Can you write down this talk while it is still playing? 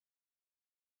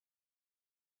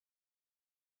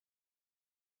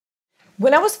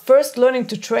When I was first learning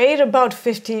to trade about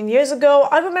 15 years ago,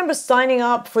 I remember signing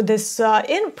up for this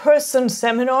in-person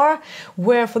seminar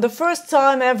where for the first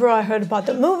time ever I heard about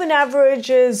the moving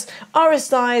averages,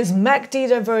 RSIs, MACD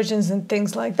divergence and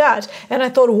things like that. And I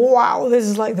thought, wow, this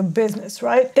is like the business,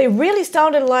 right? They really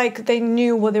sounded like they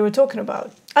knew what they were talking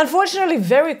about. Unfortunately,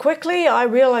 very quickly, I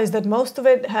realized that most of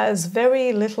it has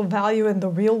very little value in the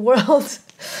real world.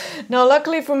 Now,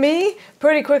 luckily for me,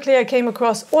 pretty quickly I came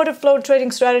across order flow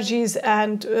trading strategies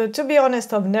and to be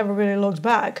honest, I've never really looked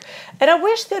back. And I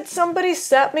wish that somebody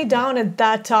sat me down at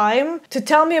that time to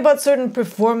tell me about certain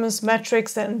performance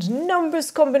metrics and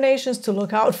numbers combinations to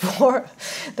look out for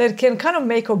that can kind of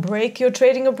make or break your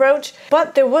trading approach.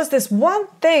 But there was this one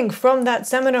thing from that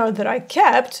seminar that I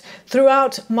kept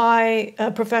throughout my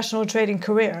professional trading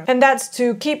career, and that's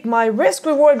to keep my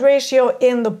risk-reward ratio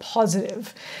in the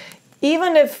positive.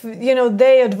 Even if,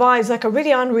 they advise like a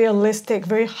really unrealistic,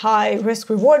 very high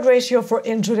risk-reward ratio for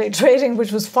intraday trading,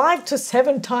 which was 5 to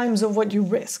 7 times of what you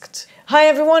risked. Hi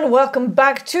everyone, welcome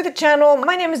back to the channel.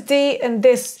 My name is Dee and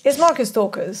this is Market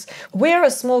Stalkers. We're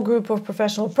a small group of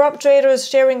professional prop traders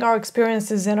sharing our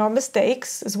experiences and our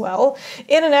mistakes as well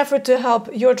in an effort to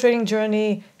help your trading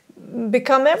journey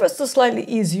become ever so slightly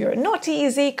easier. Not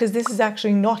easy, because this is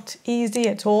actually not easy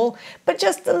at all, but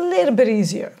just a little bit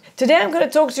easier. Today I'm going to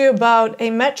talk to you about a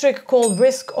metric called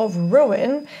risk of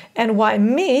ruin and why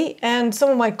me and some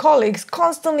of my colleagues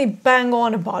constantly bang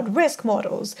on about risk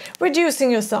models,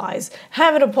 reducing your size,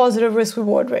 having a positive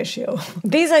risk-reward ratio.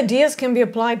 These ideas can be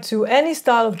applied to any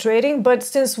style of trading, but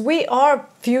since we are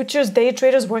futures day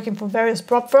traders working for various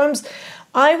prop firms,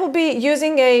 I will be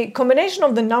using a combination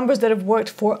of the numbers that have worked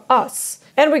for us.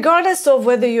 And regardless of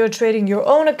whether you're trading your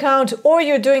own account or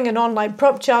you're doing an online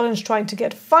prop challenge trying to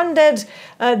get funded,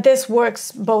 this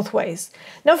works both ways.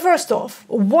 Now, first off,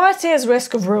 what is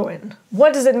risk of ruin?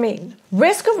 What does it mean?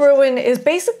 Risk of ruin is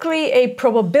basically a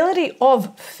probability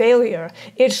of failure.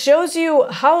 It shows you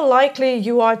how likely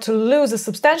you are to lose a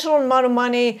substantial amount of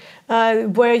money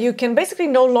where you can basically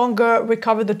no longer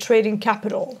recover the trading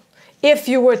capital if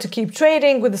you were to keep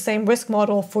trading with the same risk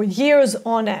model for years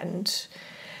on end.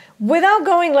 Without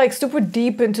going like super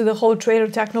deep into the whole trader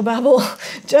technobabble,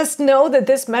 just know that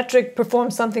this metric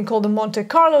performs something called a Monte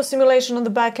Carlo simulation on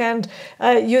the back end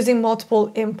using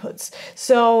multiple inputs.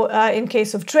 So in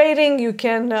case of trading, you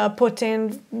can put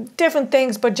in different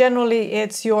things, but generally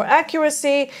it's your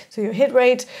accuracy, so your hit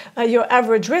rate, your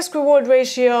average risk-reward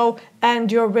ratio,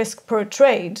 and your risk per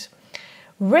trade.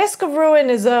 Risk of ruin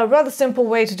is a rather simple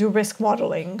way to do risk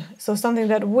modeling. So something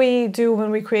that we do when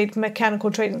we create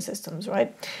mechanical trading systems,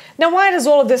 right? Now, why does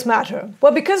all of this matter?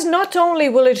 Well, because not only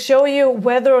will it show you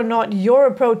whether or not your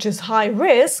approach is high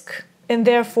risk and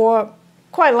therefore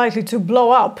quite likely to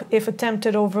blow up if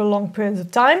attempted over long periods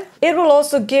of time, it will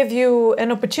also give you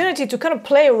an opportunity to kind of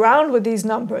play around with these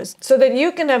numbers so that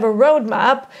you can have a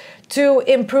roadmap to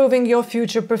improving your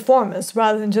future performance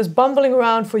rather than just bumbling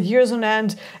around for years on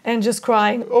end and just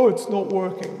crying, oh, it's not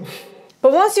working.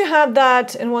 But once you have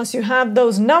that and once you have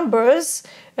those numbers,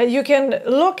 you can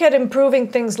look at improving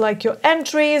things like your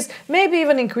entries, maybe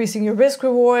even increasing your risk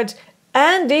reward,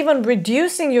 and even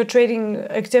reducing your trading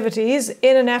activities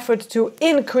in an effort to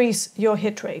increase your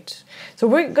hit rate. So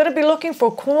we're going to be looking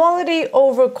for quality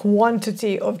over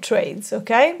quantity of trades,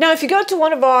 okay? Now, if you go to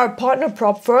one of our partner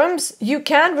prop firms, you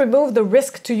can remove the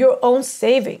risk to your own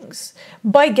savings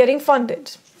by getting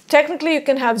funded. Technically, you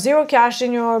can have zero cash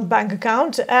in your bank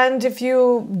account, and if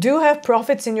you do have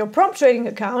profits in your prop trading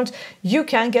account, you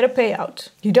can get a payout.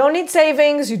 You don't need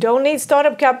savings, you don't need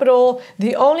startup capital.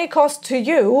 The only cost to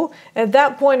you at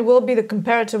that point will be the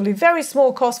comparatively very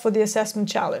small cost for the assessment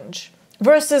challenge.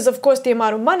 Versus, of course, the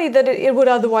amount of money that it would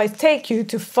otherwise take you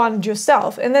to fund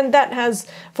yourself. And then that has,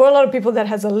 for a lot of people, that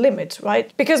has a limit,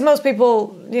 right? Because most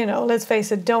people, let's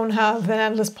face it, don't have an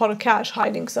endless pot of cash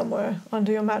hiding somewhere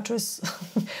under your mattress.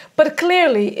 But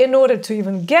clearly, in order to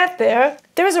even get there,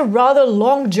 there is a rather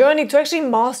long journey to actually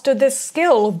master this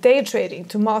skill of day trading,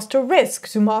 to master risk,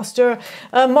 to master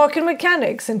market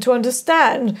mechanics, and to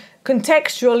understand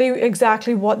contextually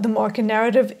exactly what the market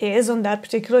narrative is on that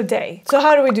particular day. So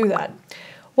how do we do that?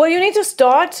 Well, you need to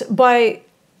start by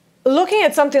looking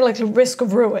at something like the risk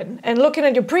of ruin and looking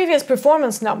at your previous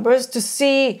performance numbers to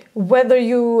see whether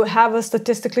you have a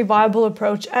statistically viable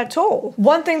approach at all.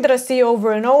 One thing that I see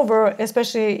over and over,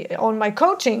 especially on my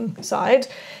coaching side,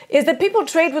 is that people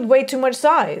trade with way too much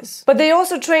size, but they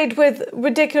also trade with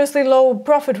ridiculously low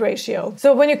profit ratio.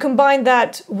 So when you combine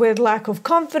that with lack of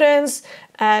confidence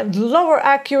and lower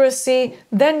accuracy,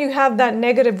 then you have that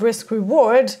negative risk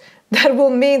reward that will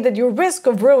mean that your risk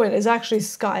of ruin is actually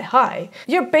sky high.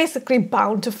 You're basically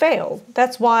bound to fail.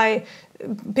 That's why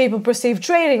people perceive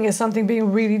trading as something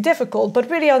being really difficult, but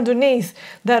really underneath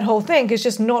that whole thing is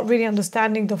just not really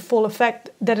understanding the full effect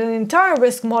that an entire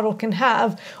risk model can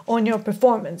have on your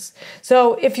performance.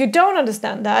 So if you don't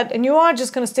understand that, and you are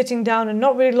just kind of sitting down and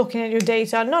not really looking at your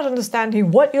data, not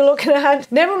understanding what you're looking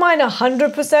at, never mind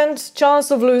 100%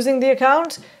 chance of losing the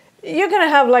account, you're going to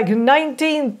have like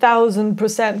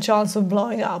 19,000% chance of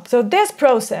blowing up. So this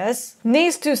process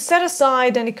needs to set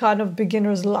aside any kind of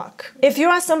beginner's luck. If you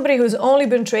are somebody who's only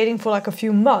been trading for like a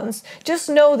few months, just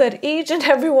know that each and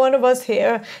every one of us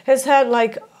here has had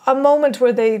like a moment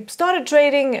where they started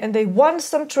trading and they won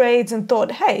some trades and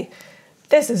thought, hey,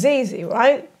 this is easy,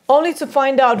 right? Only to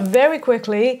find out very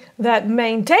quickly that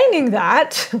maintaining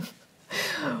that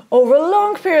over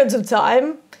long periods of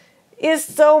time is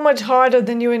so much harder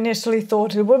than you initially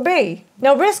thought it would be.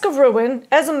 Now, risk of ruin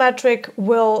as a metric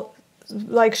will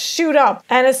like shoot up,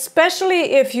 and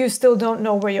especially if you still don't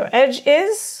know where your edge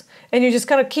is and you just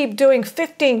kind of keep doing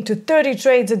 15 to 30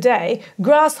 trades a day,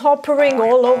 grasshoppering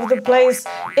all over the place,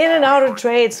 in and out of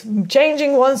trades,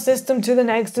 changing one system to the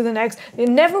next, you're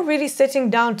never really sitting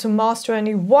down to master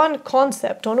any one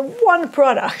concept on one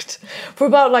product for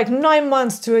about like 9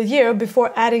 months to a year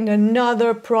before adding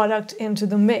another product into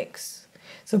the mix.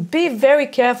 So be very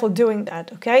careful doing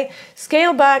that, okay?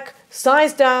 Scale back,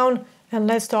 size down, and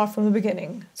let's start from the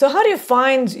beginning. So how do you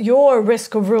find your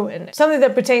risk of ruin? Something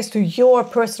that pertains to your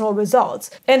personal results.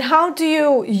 And how do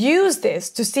you use this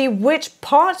to see which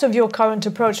part of your current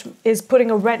approach is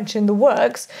putting a wrench in the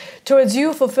works towards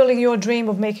you fulfilling your dream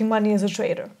of making money as a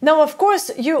trader? Now, of course,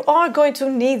 you are going to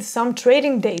need some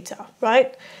trading data,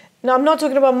 right? Now, I'm not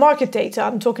talking about market data.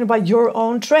 I'm talking about your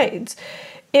own trades.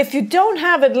 If you don't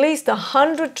have at least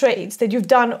 100 trades that you've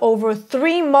done over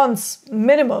 3 months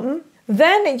minimum,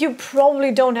 then you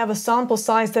probably don't have a sample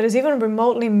size that is even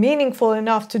remotely meaningful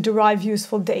enough to derive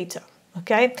useful data,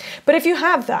 okay? But if you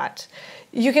have that,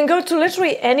 you can go to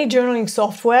literally any journaling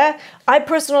software. I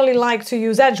personally like to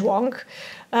use Edgewonk.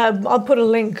 I'll put a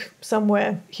link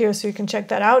somewhere here so you can check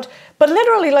that out. But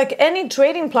literally, like any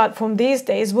trading platform these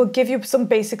days will give you some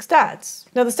basic stats.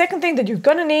 Now, the second thing that you're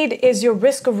gonna need is your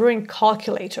risk of ruin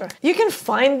calculator. You can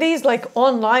find these like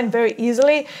online very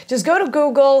easily. Just go to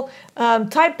Google,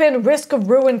 type in risk of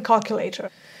ruin calculator.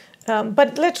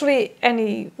 But literally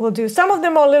any will do. Some of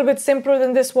them are a little bit simpler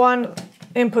than this one.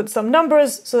 Input some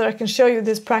numbers so that I can show you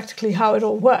this practically how it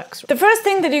all works. The first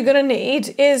thing that you're going to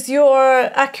need is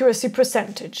your accuracy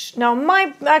percentage. Now,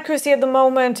 my accuracy at the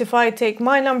moment, if I take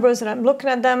my numbers and I'm looking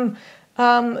at them,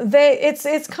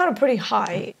 it's kind of pretty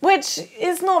high, which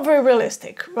is not very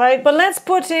realistic, right? But let's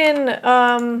put in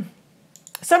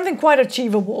something quite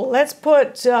achievable. Let's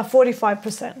put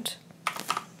 45%.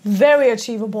 Very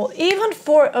achievable, even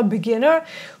for a beginner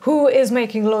who is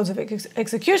making loads of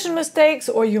execution mistakes,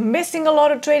 or you're missing a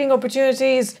lot of trading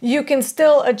opportunities, you can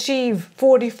still achieve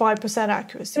 45%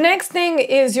 accuracy. Next thing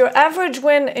is your average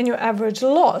win and your average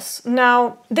loss.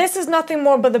 Now, this is nothing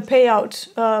more but the payout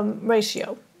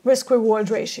ratio.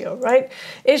 Risk-reward ratio, right?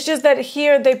 It's just that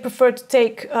here they prefer to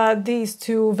take these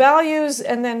two values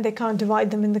and then they kind of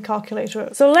divide them in the calculator.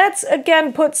 So let's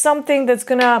again put something that's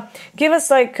gonna give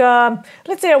us like,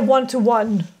 let's say a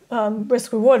 1-to-1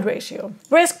 risk-reward ratio.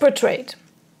 Risk per trade.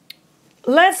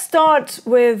 Let's start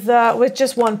with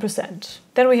just 1%.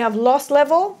 Then we have loss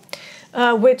level,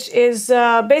 which is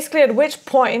basically at which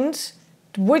point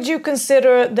would you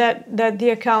consider that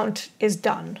the account is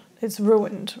done? It's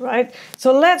ruined, right?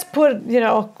 So let's put, you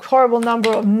know, a horrible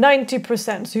number of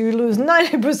 90%. So you lose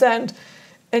 90%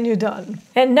 and you're done.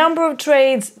 And number of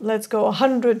trades, let's go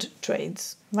 100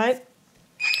 trades, right?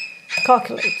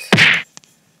 Calculate.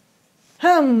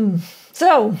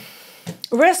 So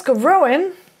risk of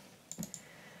ruin.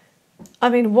 I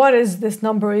mean, what is this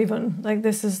number even? Like,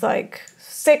 this is like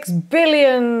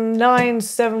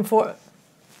 6,974,000,000.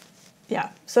 Yeah,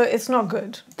 so it's not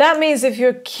good. That means if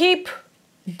you keep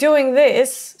doing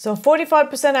this, so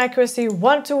 45% accuracy,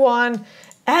 1-to-1,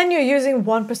 and you're using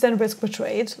 1% risk per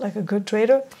trade, like a good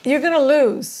trader, you're gonna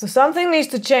lose. So something needs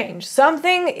to change.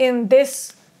 Something in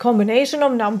this combination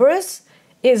of numbers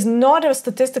is not a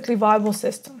statistically viable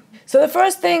system. So the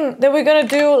first thing that we're gonna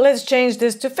do, let's change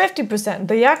this to 50%,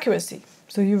 the accuracy.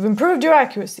 So you've improved your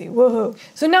accuracy, woohoo.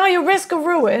 So now your risk of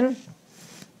ruin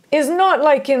is not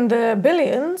like in the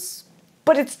billions,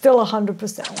 but it's still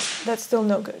 100%. That's still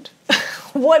no good.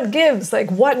 What gives? Like,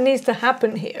 what needs to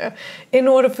happen here in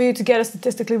order for you to get a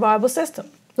statistically viable system?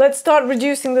 Let's start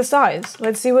reducing the size.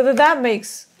 Let's see whether that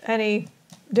makes any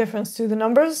difference to the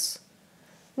numbers.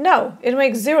 No, it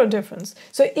makes zero difference.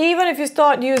 So even if you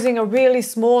start using a really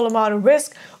small amount of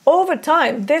risk, over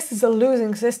time, this is a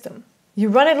losing system. You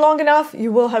run it long enough,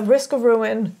 you will have risk of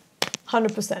ruin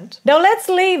 100%. Now let's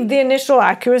leave the initial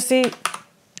accuracy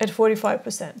at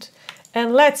 45%.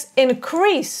 And let's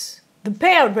increase the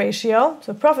payout ratio,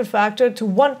 so profit factor, to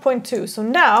 1.2. So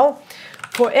now,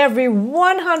 for every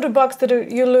 100 bucks that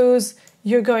you lose,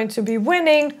 you're going to be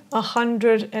winning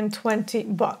 120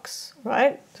 bucks,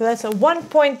 right? So that's a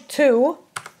 1.2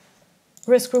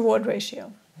 risk-reward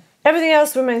ratio. Everything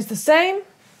else remains the same.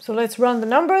 So let's run the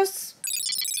numbers.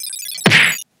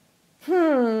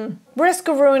 Risk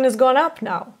of ruin has gone up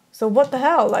now. So what the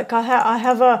hell? Like I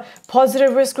have a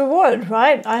positive risk reward,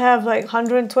 right? I have like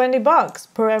 120 bucks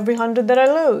per every 100 that I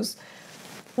lose.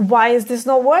 Why is this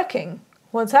not working?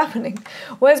 What's happening?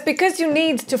 Well, it's because you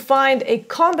need to find a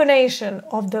combination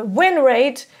of the win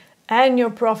rate and your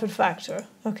profit factor,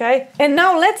 okay? And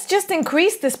now let's just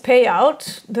increase this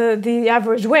payout, the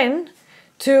average win,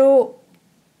 to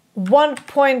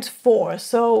 1.4.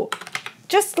 So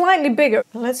just slightly bigger.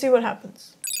 Let's see what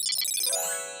happens.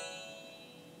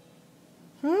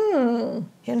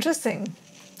 Interesting.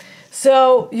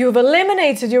 So you've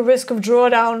eliminated your risk of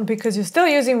drawdown because you're still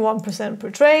using 1% per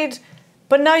trade,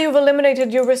 but now you've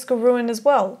eliminated your risk of ruin as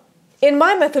well. In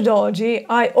my methodology,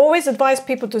 I always advise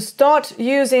people to start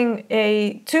using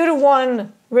a 2-to-1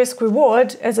 risk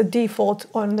reward as a default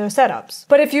on their setups.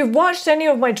 But if you've watched any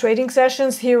of my trading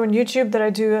sessions here on YouTube that I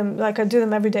do, I do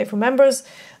them every day for members,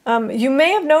 you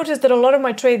may have noticed that a lot of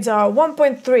my trades are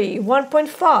 1.3,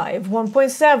 1.5,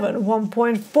 1.7,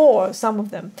 1.4, some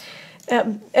of them.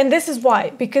 And this is why,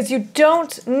 because you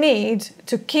don't need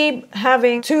to keep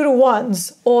having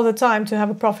 2-to-1s all the time to have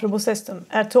a profitable system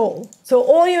at all. So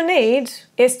all you need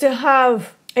is to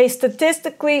have a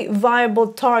statistically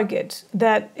viable target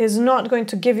that is not going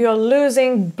to give you a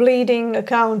losing, bleeding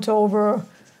account over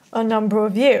a number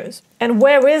of years. And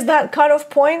where is that cutoff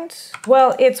point?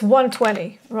 Well, it's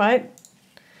 120, right?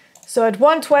 So at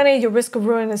 120, your risk of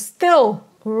ruin is still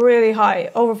really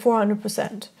high, over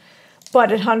 400%.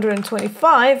 But at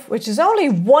 125, which is only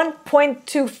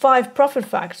 1.25 profit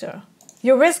factor,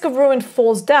 your risk of ruin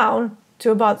falls down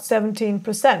to about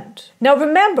 17%. Now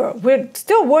remember, we're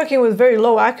still working with very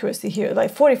low accuracy here,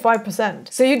 like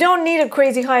 45%. So you don't need a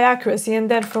crazy high accuracy. And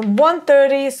then from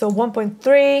 130, so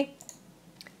 1.3,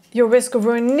 your risk of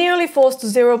ruin nearly falls to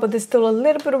 0, but there's still a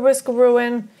little bit of risk of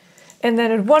ruin. And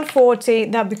then at 140,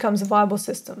 that becomes a viable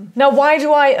system. Now, why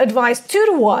do I advise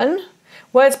 2-to-1?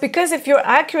 Well, it's because if your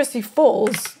accuracy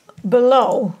falls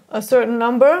below a certain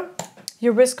number,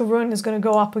 your risk of ruin is going to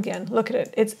go up again. Look at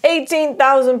it. It's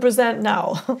 18,000%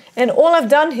 now. And all I've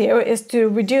done here is to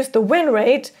reduce the win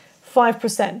rate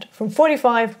 5%, from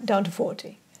 45 down to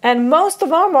 40. And most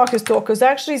of our market stalkers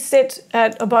actually sit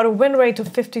at about a win rate of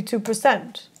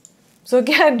 52%. So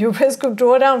again, your risk of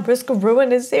drawdown, risk of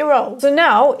ruin is 0. So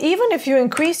now, even if you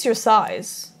increase your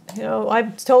size, you know, I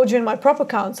told you in my prop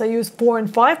accounts, I use 4 and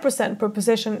 5% per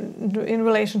position in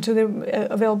relation to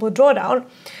the available drawdown.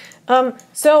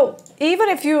 So even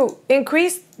if you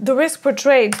increase the risk per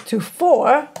trade to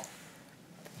 4,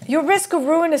 your risk of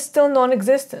ruin is still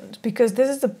non-existent because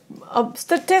this is a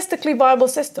statistically viable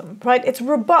system, right? It's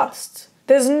robust.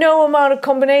 There's no amount of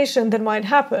combination that might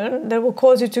happen that will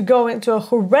cause you to go into a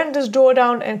horrendous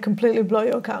drawdown and completely blow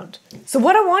your account. So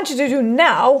what I want you to do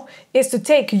now is to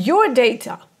take your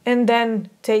data and then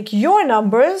take your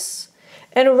numbers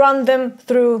and run them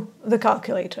through the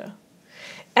calculator.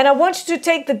 And I want you to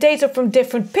take the data from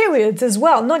different periods as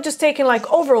well, not just taking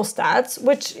like overall stats,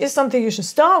 which is something you should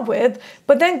start with,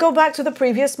 but then go back to the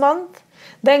previous month,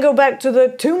 then go back to the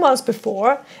 2 months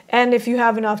before, and if you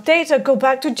have enough data, go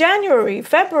back to January,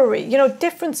 February, you know,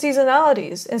 different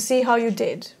seasonalities and see how you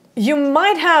did. You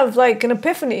might have like an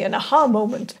epiphany, an aha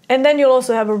moment, and then you'll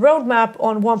also have a roadmap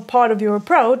on what part of your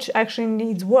approach actually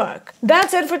needs work.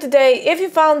 That's it for today. If you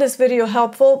found this video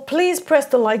helpful, please press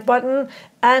the like button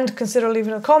and consider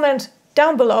leaving a comment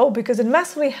down below because it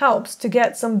massively helps to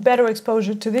get some better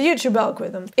exposure to the YouTube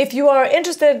algorithm. If you are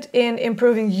interested in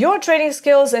improving your trading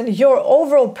skills and your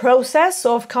overall process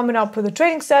of coming up with a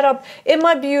trading setup, it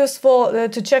might be useful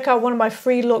to check out one of my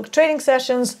free look trading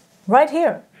sessions right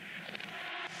here.